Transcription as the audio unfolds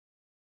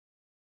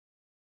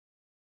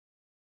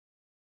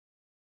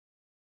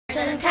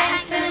and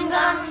tanks and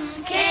guns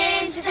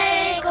came to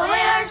take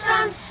away our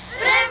sons,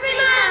 but every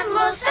man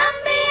will stand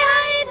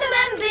behind the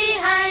men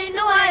behind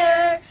the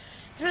wire.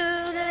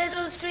 Through the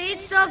little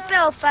streets of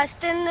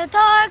Belfast in the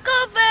dark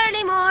of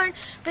early morn,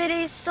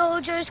 British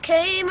soldiers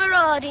came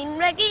marauding,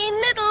 wrecking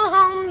little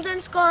homes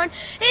in scorn.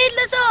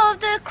 Heedless of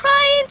the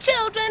crying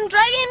children,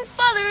 dragging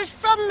fathers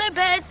from their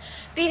beds,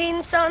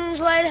 beating sons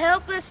while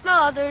helpless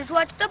mothers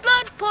watched the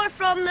blood pour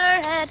from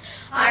their head.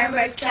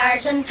 Armoured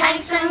cars and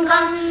tanks and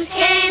guns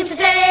came to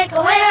take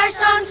away our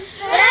sons,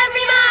 but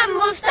every man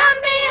will stand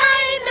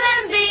behind the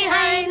men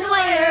behind the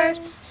wire.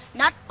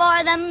 Not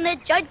for them the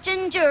judge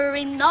and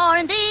jury, nor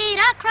indeed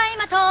a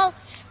crime at all.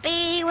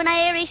 Be when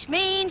Irish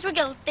means we're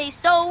guilty,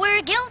 so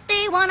we're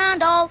guilty one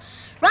and all.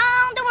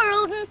 Round the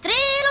world in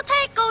three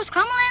Taco's,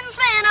 Crumlin's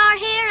men are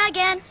here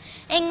again.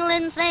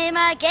 England's name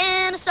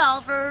again a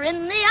solver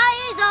in the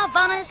eyes of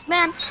honest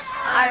men.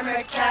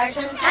 Armoured cars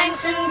and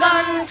tanks and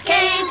guns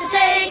came